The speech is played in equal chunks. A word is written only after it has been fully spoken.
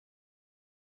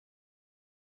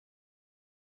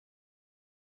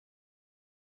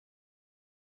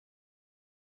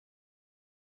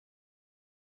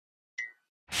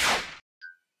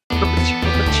Welcome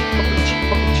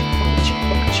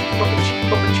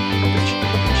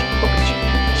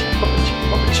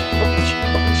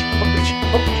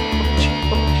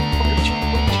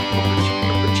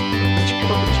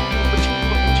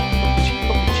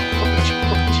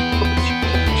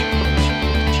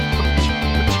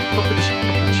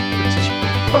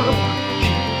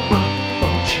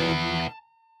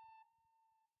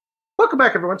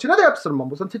back, everyone, to another episode of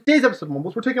Mumbles. On today's episode of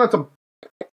Mumbles, we're taking on some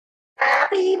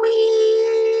HappyWheels.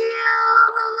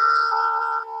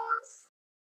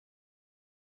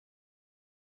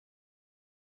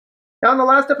 Now, in the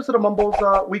last episode of Mumbles,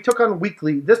 we took on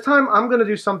weekly. This time, I'm going to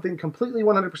do something completely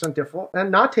 100% different and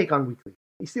not take on weekly.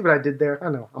 You see what I did there? I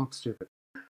know, I'm stupid.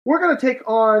 We're going to take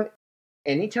on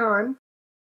anytime.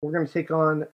 We're going to take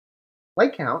on play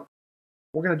count.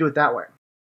 We're going to do it that way.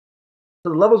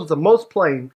 So the levels with the most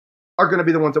playing are going to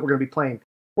be the ones that we're going to be playing.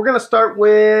 We're going to start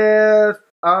with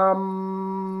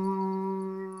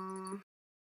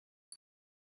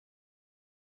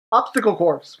obstacle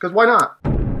course, because why not?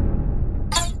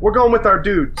 We're going with our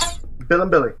dudes, Bill and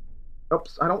Billy.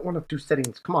 Oops, I don't want to do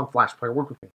settings. Come on, Flash Player, work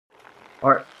with me. All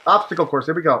right, obstacle course,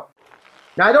 here we go.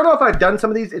 Now, I don't know if I've done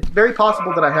some of these. It's very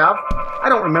possible that I have. I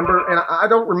don't remember, and I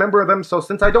don't remember them, so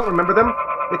since I don't remember them,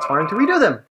 it's fine to redo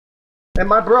them. And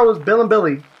my bros, Bill and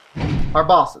Billy, are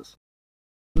bosses.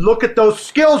 Look at those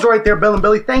skills right there, Bill and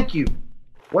Billy. Thank you.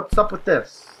 What's up with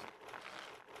this?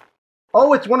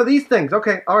 Oh, it's one of these things.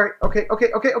 Okay, all right. Okay.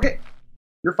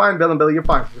 You're fine, Bill and Billy. You're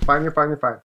fine. You're fine.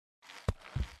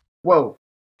 Whoa.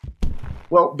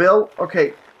 Well, Bill,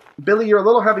 okay. Billy, you're a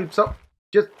little heavy, so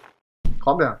just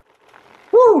calm down.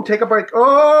 Woo, take a break.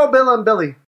 Oh, Bill and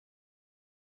Billy.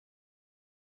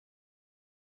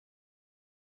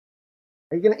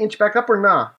 Are you going to inch back up or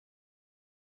not?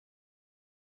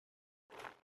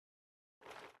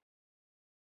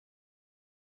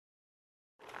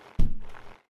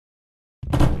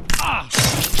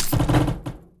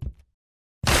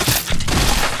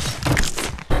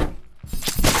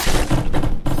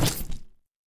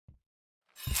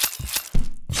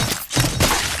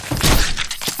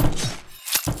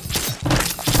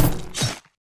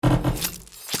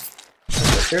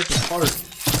 There's the part.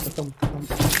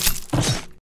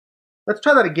 Let's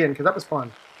try that again, because that was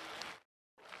fun.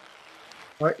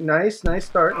 Alright, nice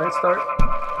start.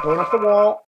 Going up the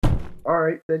wall.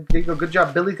 Alright, there you go. Good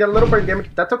job. Billy's got a little brain damage,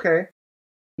 but that's okay.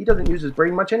 He doesn't use his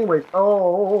brain much anyways.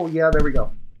 Oh, yeah, there we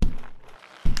go.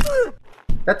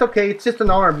 That's okay. It's just an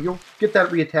arm. You'll get that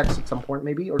reattached at some point,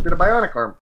 maybe, or get a bionic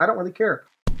arm. I don't really care.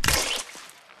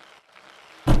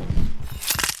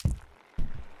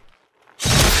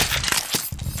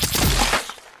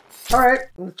 Alright,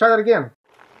 let's try that again.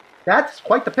 That's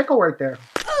quite the pickle right there.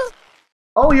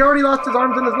 Oh, he already lost his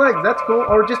arms and his legs. That's cool.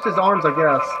 Or just his arms, I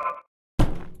guess.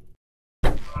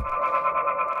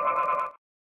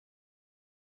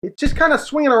 It's just kind of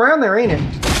swinging around there, ain't it?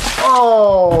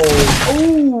 Oh!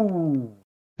 Ooh!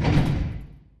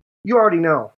 You already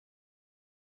know.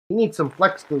 He needs some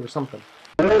flex glue or something.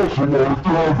 Just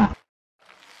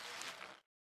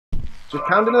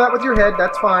pound into that with your head.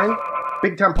 That's fine.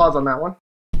 Big time pause on that one.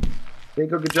 There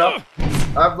you go, good job.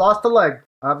 I've lost a leg.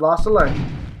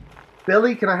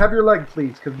 Billy, can I have your leg,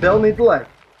 please? Because Bill needs a leg.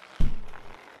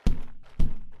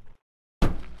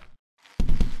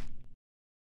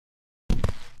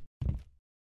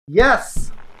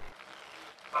 Yes!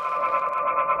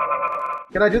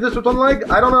 Can I do this with one leg?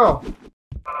 I don't know.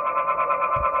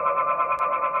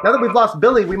 Now that we've lost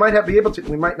Billy, we might be able to.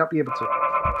 We might not be able to.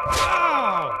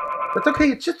 That's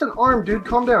okay, it's just an arm, dude.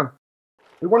 Calm down.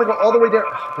 We want to go all the way down.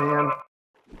 Oh, man.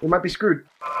 We might be screwed.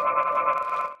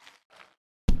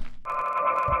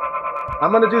 I'm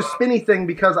going to do spinny thing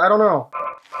because I don't know.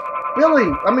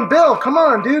 Bill, come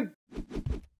on, dude.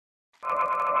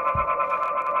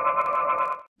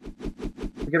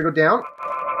 We're going to go down.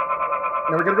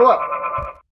 Now we're going to go up.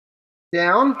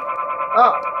 Down.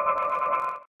 Up.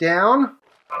 Down.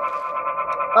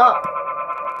 Up.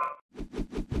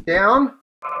 Down.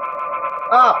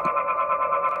 Up.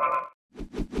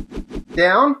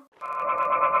 Down.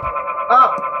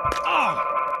 Up.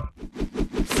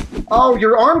 Oh,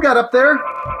 your arm got up there.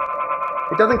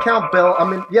 It doesn't count, Bill.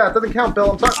 Yeah, it doesn't count,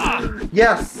 Bill. I'm sorry.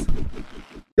 Yes.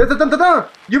 You've still got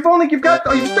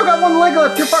one leg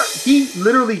left. You're fine. He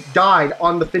literally died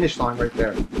on the finish line right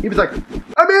there. He was like, I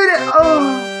made it.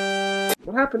 Oh.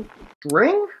 What happened?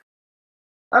 String?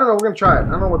 I don't know. We're going to try it. I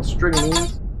don't know what string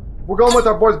means. We're going with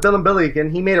our boys Bill and Billy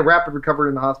again. He made a rapid recovery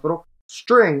in the hospital.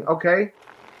 String, okay.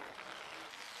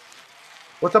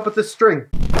 What's up with this string?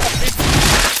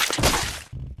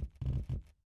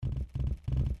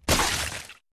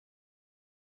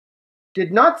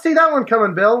 Did not see that one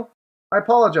coming, Bill. I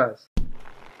apologize.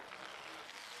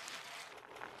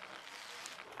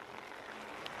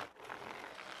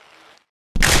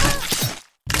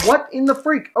 What in the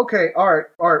freak? Okay,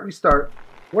 alright, we start.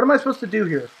 What am I supposed to do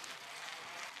here?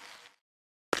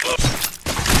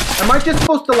 Am I just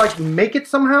supposed to, like, make it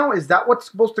somehow? Is that what's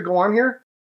supposed to go on here?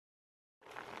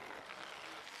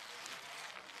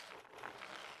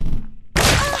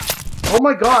 Oh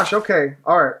my gosh, okay.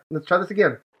 Alright, let's try this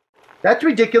again. That's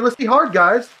ridiculously hard,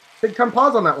 guys. Big time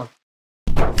pause on that one.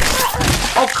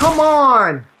 Oh, come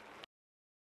on!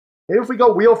 Maybe if we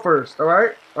go wheel first,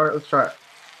 alright? Alright, let's try it.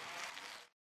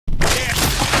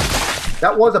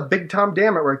 That was a big time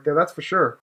damn it right there, that's for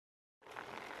sure.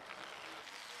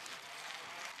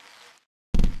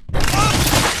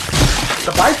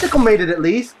 The bicycle made it at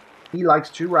least. He likes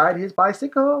to ride his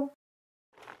bicycle.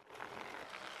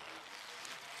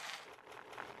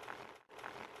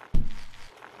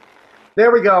 There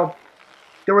we go.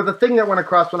 There was a thing that went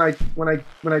across when I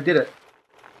did it.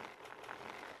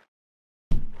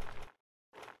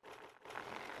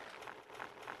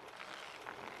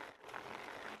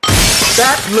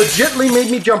 That legitly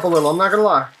made me jump a little, I'm not gonna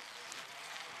lie.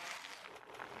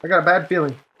 I got a bad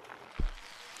feeling.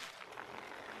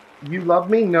 You love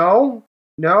me? No?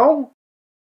 No?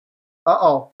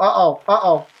 Uh-oh. Uh-oh.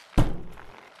 Uh-oh.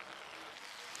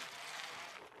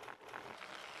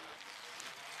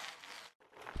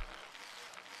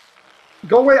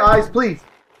 Go away, eyes, please.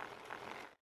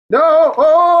 No!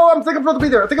 Oh, I think I'm supposed to be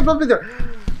there. I think I'm supposed to be there.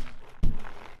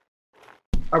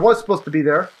 I was supposed to be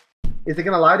there. Is it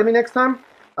going to lie to me next time?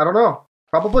 I don't know.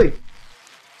 Probably.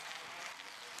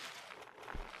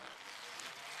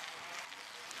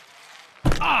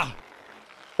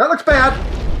 That looks bad.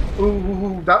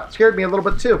 Ooh, that scared me a little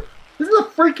bit too. This is a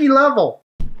freaky level.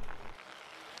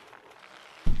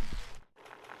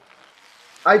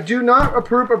 I do not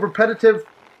approve of repetitive...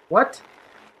 What?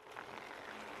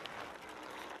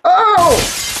 Oh!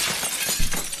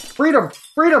 Freedom!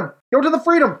 Freedom! Go to the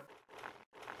freedom!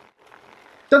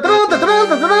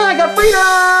 I got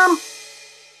freedom!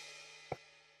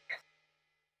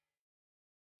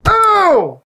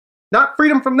 Oh! Not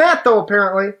freedom from that, though,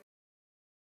 apparently.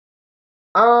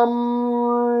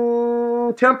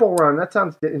 Temple Run. That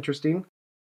sounds interesting.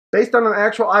 Based on an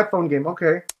actual iPhone game.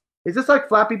 Okay. Is this like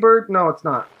Flappy Bird? No, it's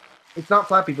not. It's not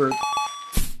Flappy Bird.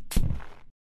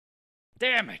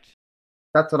 Damn it.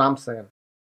 That's what I'm saying.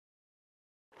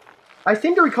 I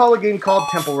seem to recall a game called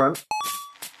Temple Run.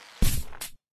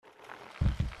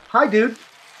 Hi, dude.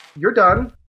 You're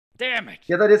done. Damn it.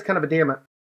 Yeah, that is kind of a damn it.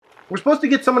 We're supposed to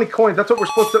get so many coins. That's what we're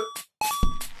supposed to...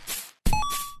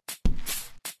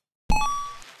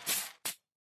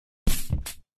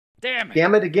 Damn it.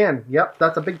 Damn it again. Yep,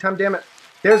 that's a big time damn it.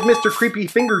 There's Mr. Creepy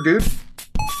Finger, dude.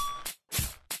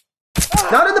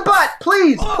 Not in the butt!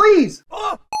 Please! Please!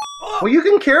 Well, you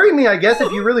can carry me, I guess,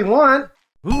 if you really want.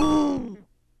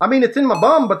 I mean, it's in my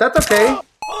bum, but that's okay.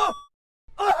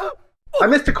 I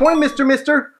missed a coin,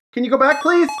 Mister. Can you go back,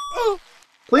 please?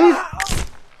 Please?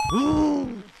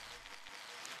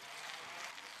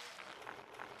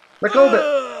 Let go of it.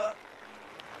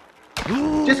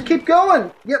 Just keep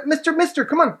going. Yeah, Mister,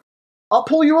 come on. I'll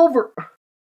pull you over.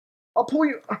 I'll pull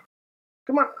you.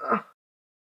 Come on.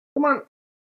 Come on.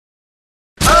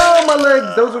 Oh, my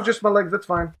legs. Those are just my legs. That's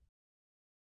fine.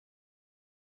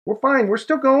 We're fine. We're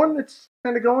still going. It's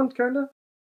kind of going, kind of.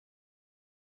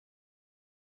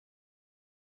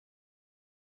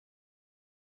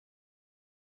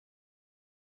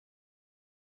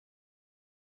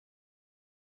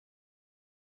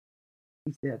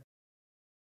 He's dead.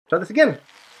 Try this again.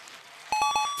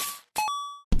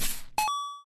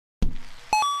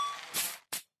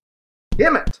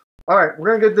 Damn it. Alright, we're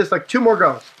going to give this like 2 more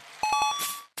goes.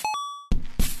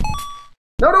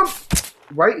 No, don't.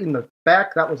 Right in the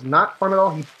back. That was not fun at all.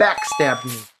 He backstabbed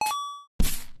me.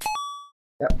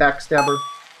 That backstabber.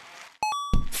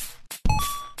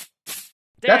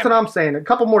 That's what I'm saying. A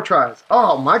couple more tries.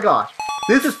 Oh my gosh.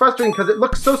 This is frustrating because it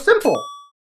looks so simple.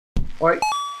 Alright.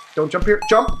 Don't jump here.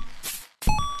 Jump.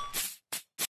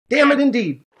 Damn it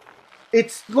indeed.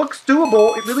 It looks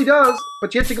doable. It really does.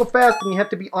 But you have to go fast and you have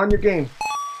to be on your game.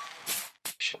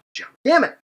 Jump. Damn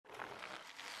it.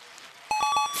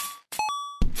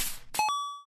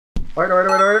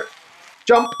 Alright.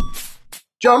 Jump.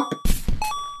 Jump.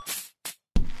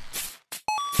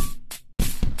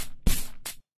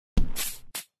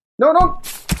 No, don't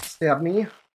stab me.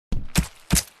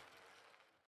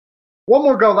 One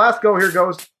more go. Last go. Here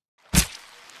goes.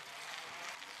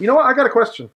 You know what? I got a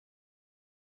question.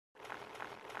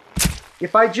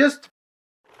 If I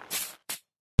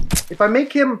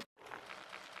make him...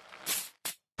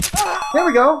 There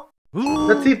we go.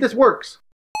 Let's see if this works.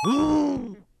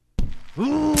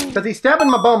 Because he's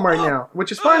stabbing my bum right now,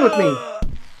 which is fine with me.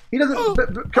 He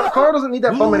doesn't... Carl doesn't need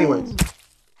that bum anyways.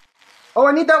 Oh,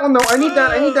 I need that one though. I need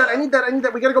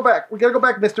that. We gotta go back. We gotta go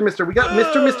back, Mr. We got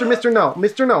Mr. No.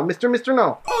 Mr.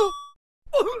 No.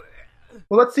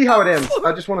 Well, let's see how it ends.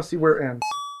 I just want to see where it ends.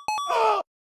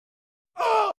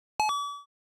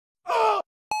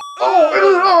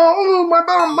 Oh, my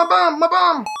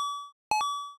bum.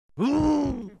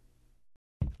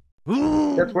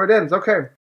 That's where it ends. Okay.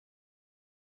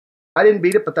 I didn't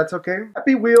beat it, but that's okay.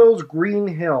 HappyWheels, Green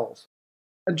Hills.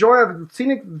 Enjoy a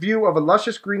scenic view of a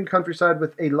luscious green countryside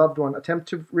with a loved one. Attempt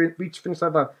to reach finish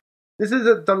line. This is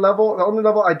the only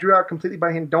level I drew out completely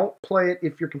by hand. Don't play it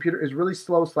if your computer is really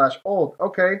slow/old.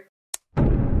 Okay.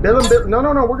 Bill and Bill. No.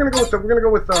 We're gonna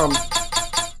go with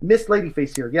Miss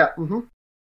Ladyface here. Yeah. Here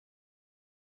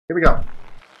we go.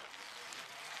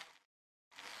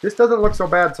 This doesn't look so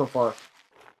bad so far.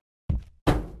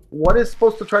 What is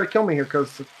supposed to try to kill me here?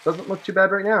 Because it doesn't look too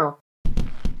bad right now.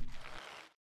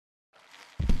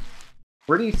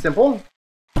 Pretty simple.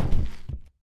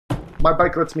 My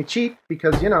bike lets me cheat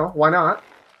because, you know, why not?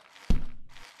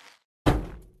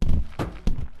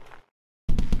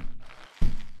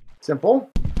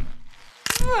 Simple.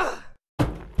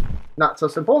 Not so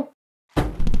simple.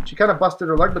 She kind of busted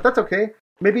her leg, but that's okay.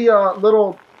 Maybe a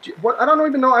little... What? I don't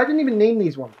even know. I didn't even name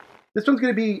these ones. This one's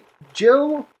going to be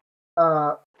Jill...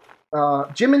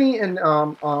 Jiminy and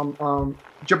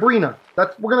Jabrina.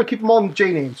 We're gonna keep them all in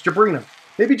J names. Jabrina.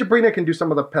 Maybe Jabrina can do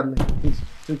some of the pedaling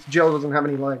since Jill doesn't have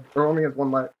any leg or only has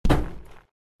one leg.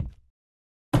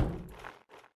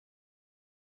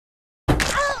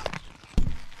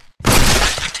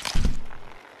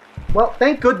 Well,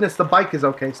 thank goodness the bike is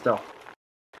okay still.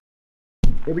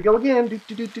 Here we go again.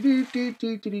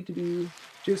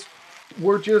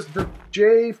 We're just the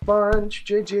J bunch,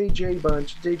 JJJ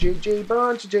bunch, JJJ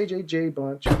bunch, JJJ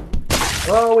bunch.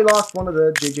 Oh, we lost one of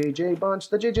the JJJ bunch,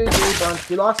 the JJJ bunch.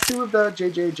 We lost two of the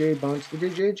JJJ bunch, the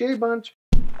JJJ bunch.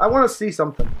 I want to see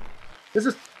something. This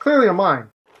is clearly a mine.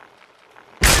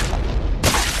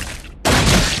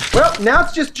 Well, now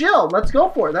it's just Jill. Let's go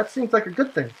for it. That seems like a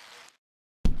good thing.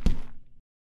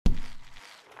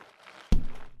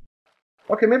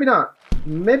 Okay, maybe not.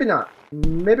 Maybe not.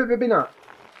 Maybe not.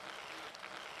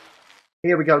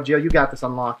 Here we go, Jill. You got this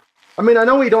unlocked. I mean, I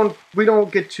know we don't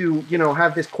get to, you know,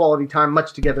 have this quality time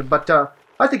much together, but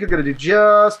I think you're gonna do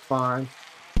just fine.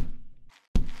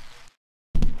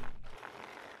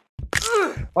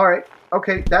 All right.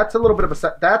 Okay, that's a little bit of a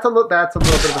that's a little bit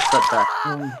of a setback.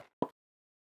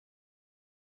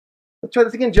 Let's try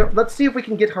this again, Jill. Let's see if we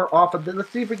can get her off of this.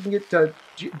 Let's see if we can get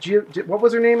what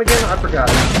was her name again? I forgot.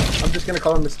 I'm just gonna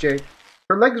call her Miss J.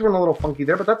 Her legs went a little funky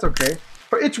there, but that's okay.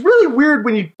 But it's really weird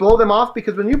when you blow them off,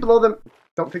 because when you blow them...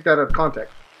 Don't take that out of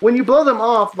context. When you blow them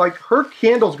off, like, her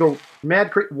candles go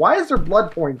mad crazy. Why is there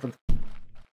blood pouring from...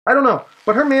 I don't know.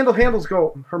 But her mandel handles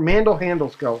go mad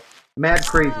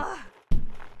crazy.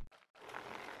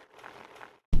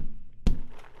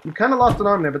 You kind of lost an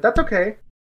arm there, but that's okay.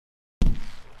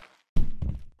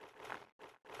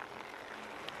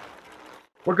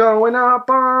 We're going up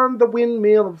on the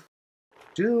windmill of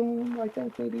doom, I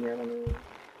think, maybe. I don't know.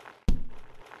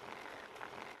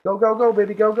 Go, go, go,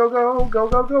 baby, go, go, go, go,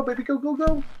 go, go, baby, go, go,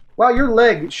 go. Wow, your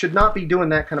leg should not be doing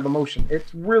that kind of emotion.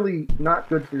 It's really not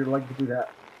good for your leg to do that.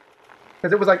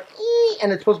 Because it was like, ee,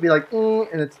 and it's supposed to be like,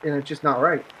 and it's just not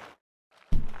right.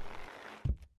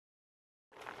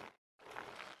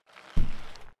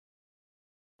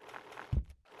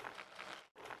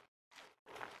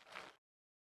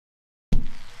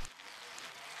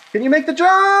 Can you make the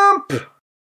jump?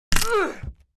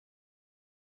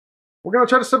 We're going to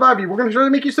try to survive you. We're going to try to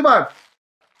make you survive.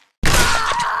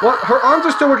 Well, her arms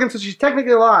are still working, so she's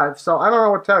technically alive, so I don't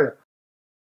know what to tell you.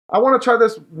 I want to try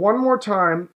this one more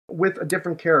time with a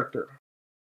different character.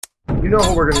 You know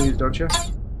who we're going to use, don't you?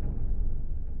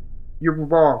 You're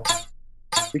wrong.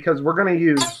 Because we're going to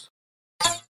use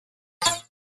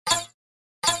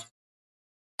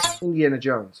Indiana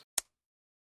Jones.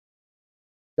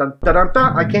 Dun, dun, dun,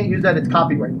 dun. I can't use that. It's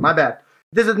copyright. My bad.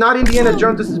 This is not Indiana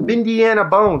Jones. This is Bindiana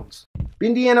Bones.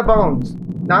 Bindiana Bones.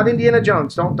 Not Indiana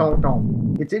Jones.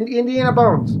 Don't. It's Indiana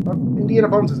Bones. Indiana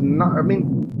Bones is not... I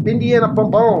mean, Bindiana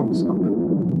Bones.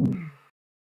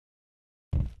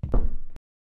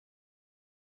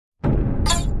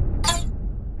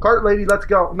 Cart lady, let's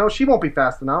go. No, she won't be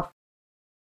fast enough.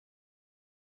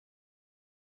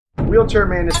 Wheelchair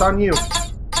man, it's on you.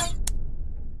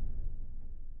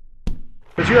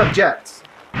 Because you have jets.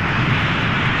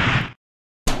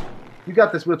 You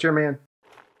got this, wheelchair man.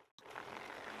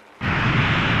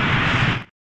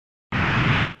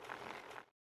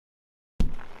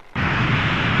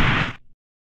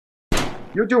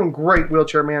 You're doing great,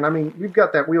 wheelchair man. I mean, you've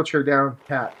got that wheelchair down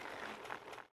pat.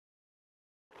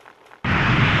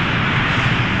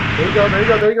 There you go, there you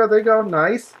go, there you go, there you go.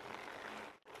 Nice.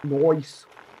 Nice.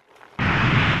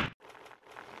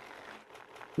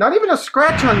 Not even a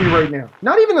scratch on you right now.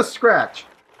 Not even a scratch.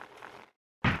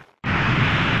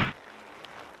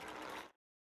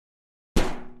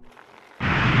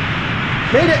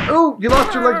 Made it! Ooh, you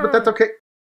lost your legs, but that's okay.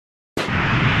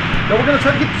 Now we're gonna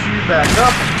try to get you back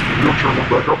up. You're trying to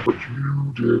back up, but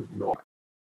you did not.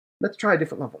 Let's try a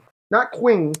different level. Not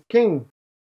queen, king.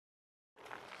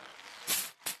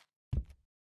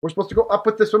 We're supposed to go up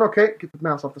with this one, okay? Get the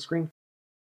mouse off the screen.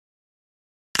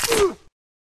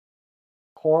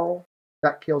 Carl,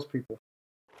 that kills people.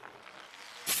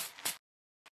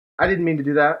 I didn't mean to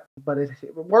do that, but it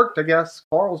worked, I guess.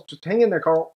 Carl's just hang in there,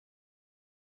 Carl.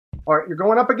 All right, you're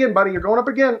going up again, buddy. You're going up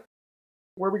again.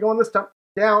 Where are we going this time?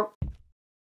 Down.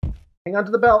 Hang on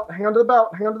to the belt. Hang on to the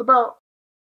belt. Hang on to the belt.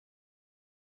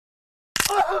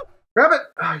 Grab it.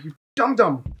 Oh, you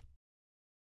dum-dum.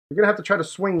 You're going to have to try to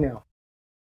swing now.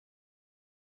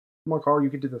 Come on, Carl. You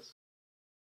can do this.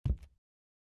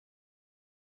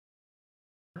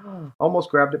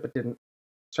 Almost grabbed it, but didn't.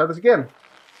 Let's try this again.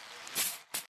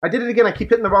 I did it again. I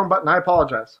keep hitting the wrong button. I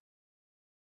apologize.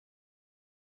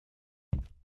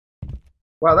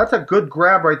 Wow, that's a good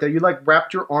grab right there. You like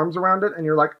wrapped your arms around it and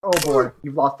you're like, oh boy,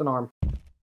 you've lost an arm.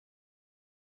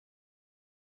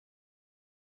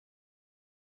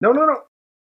 No, no, no.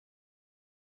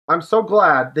 I'm so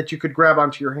glad that you could grab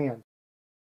onto your hand.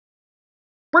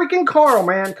 Freaking Carl,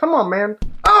 man. Come on, man.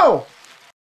 Oh!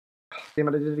 Damn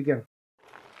it, I did it again.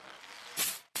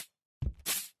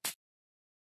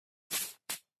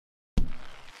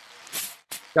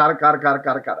 Got it, got it, got it,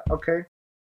 got it, got it. Okay.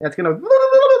 It's gonna,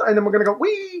 and then we're gonna go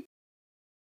wee,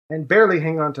 and barely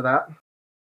hang on to that.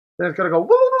 Then it's gonna go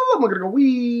and we're gonna go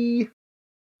wee.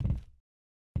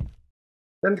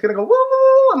 Then it's gonna go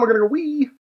and we're gonna go wee.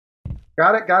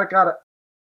 Got it, got it, got it.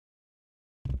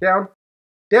 Down,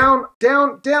 down,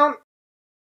 down, down.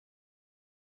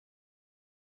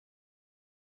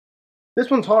 This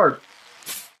one's hard,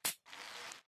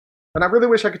 and I really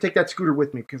wish I could take that scooter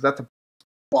with me because that's a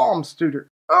bomb scooter.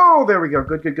 Oh, there we go.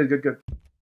 Good, good, good, good, good.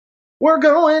 We're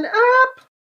going up!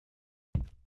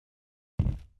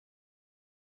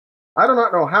 I do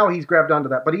not know how he's grabbed onto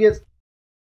that, but he is.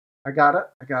 I got it.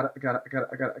 I got it. I got it. I got it.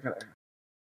 I got it. I got it.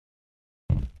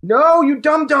 No, you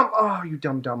dum-dum. Oh, you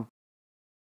dum-dum.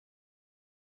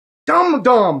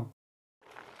 Dum-dum.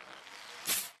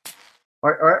 All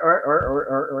right, all right, all right, all right, all right,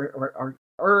 all right, all right, all right,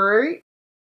 all right.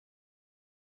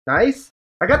 Nice.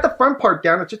 I got the front part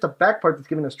down. It's just the back part that's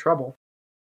giving us trouble.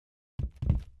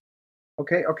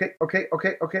 Okay, okay, okay,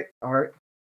 okay, okay. All right.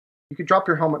 You can drop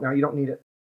your helmet now. You don't need it.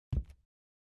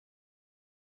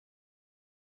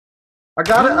 I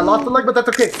got it. I lost a leg, but that's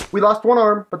okay. We lost one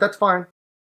arm, but that's fine.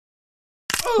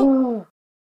 Oh.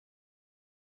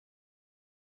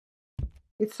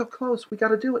 It's so close. We got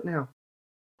to do it now.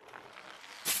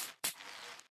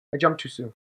 I jumped too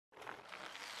soon.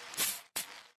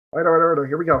 All right, all right, all right.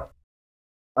 Here we go.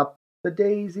 Up the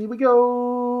daisy we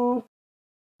go.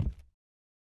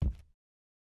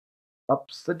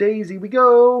 Ups the daisy we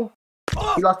go.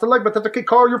 He lost a leg, but that's okay.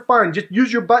 Carl, you're fine. Just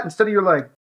use your butt instead of your leg.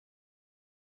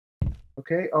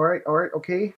 Okay, all right,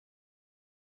 okay.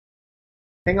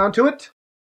 Hang on to it.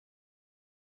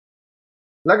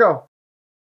 Let go.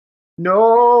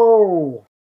 No.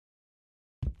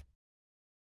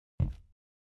 Oh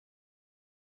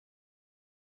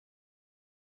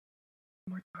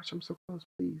my gosh, I'm so close,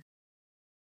 please.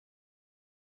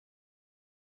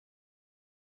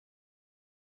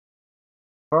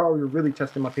 Oh, you're really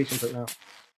testing my patience right now.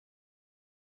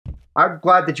 I'm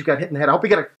glad that you got hit in the head. I hope you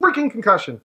get a freaking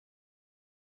concussion.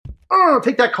 Oh,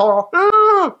 take that, Carl.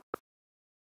 Oh!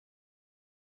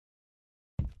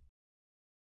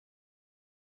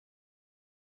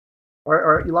 All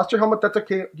right. You lost your helmet. That's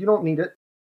okay. You don't need it.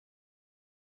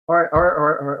 All right.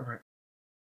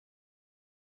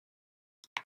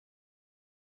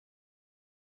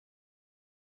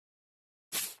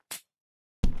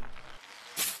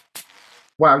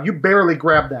 Wow, you barely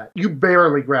grabbed that. You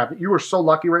barely grabbed it. You were so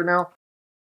lucky right now.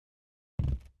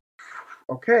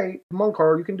 Okay, come on,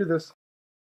 Carl. You can do this.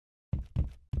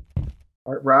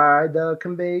 All right, ride the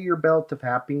conveyor belt of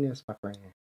happiness, my friend.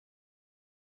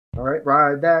 All right,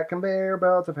 ride that conveyor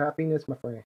belt of happiness, my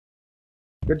friend.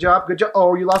 Good job, good job.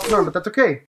 Oh, you lost an arm, but that's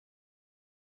okay.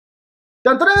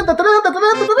 Dun, dun, dun, dun, dun, dun, dun,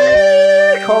 dun, dun,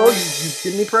 dun. Carl, you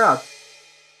did me proud.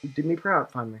 You did me proud,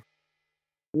 finally.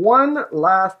 One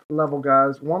last level,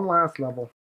 guys. One last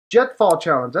level. Jet fall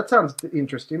challenge. That sounds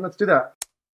interesting. Let's do that.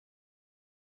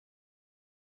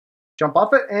 Jump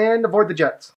off it and avoid the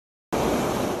jets.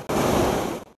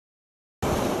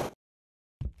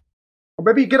 Or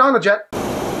maybe get on the jet.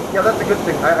 Yeah, that's a good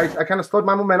thing. I kind of slowed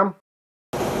my momentum.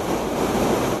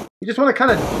 You just want to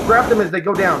kind of grab them as they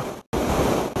go down.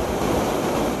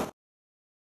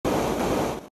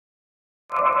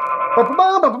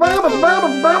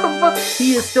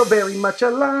 He is still very much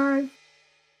alive.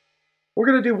 We're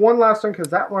going to do one last one because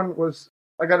that one was,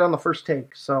 I got it on the first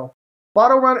take. So,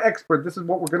 Bottle Run Expert, this is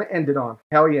what we're going to end it on.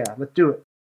 Hell yeah, let's do it.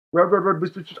 Road, road, road,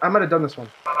 boost, boost, boost. I might have done this one.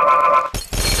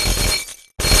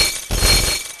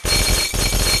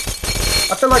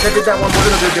 I feel like I did that one. We're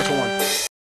going to do a different one.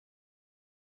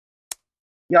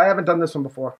 Yeah, I haven't done this one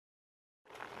before.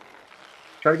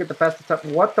 Try to get the fastest up.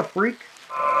 What the freak?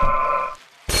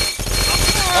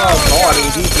 Oh god,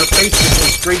 indeed, your face just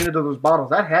went straight into those bottles.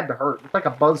 That had to hurt. It's like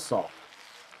a buzzsaw.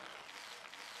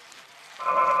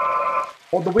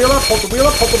 Hold the wheel up, hold the wheel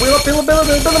up, hold the wheel up. I'm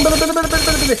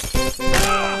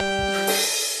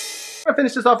gonna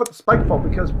finish this off with the spike fall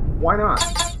because why not?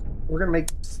 We're gonna make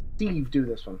Steve do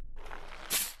this one.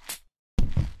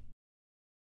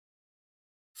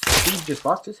 Steve just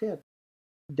lost his head.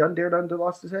 Done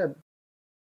lost his head.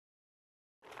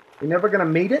 You're never gonna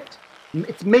mate it?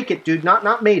 It's make it, dude.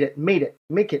 Not made it. Made it.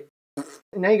 Make it.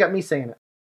 And now you got me saying it.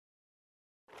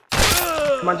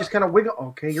 Come on, just kind of wiggle.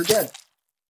 Okay, you're dead.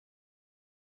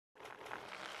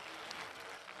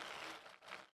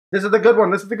 This is the good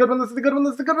one. This is the good one. This is the good one.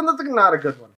 This is the good one. This is not a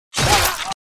good one.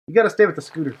 You got to stay with the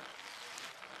scooter.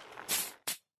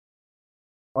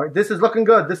 All right, this is looking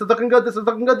good. This is looking good. This is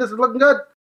looking good. This is looking good.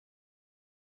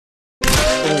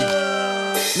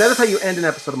 That is how you end an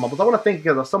episode of Mumbles. I want to thank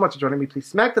you guys so much for joining me. Please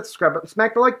smack that subscribe button,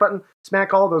 smack the like button,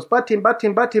 smack all those buttons.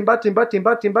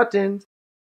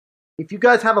 If you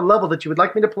guys have a level that you would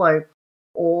like me to play,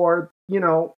 or, you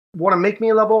know, want to make me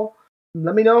a level,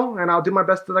 let me know, and I'll do my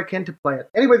best that I can to play it.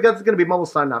 Anyway, guys, it's going to be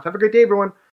Mumbles signing off. Have a great day,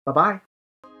 everyone. Bye-bye.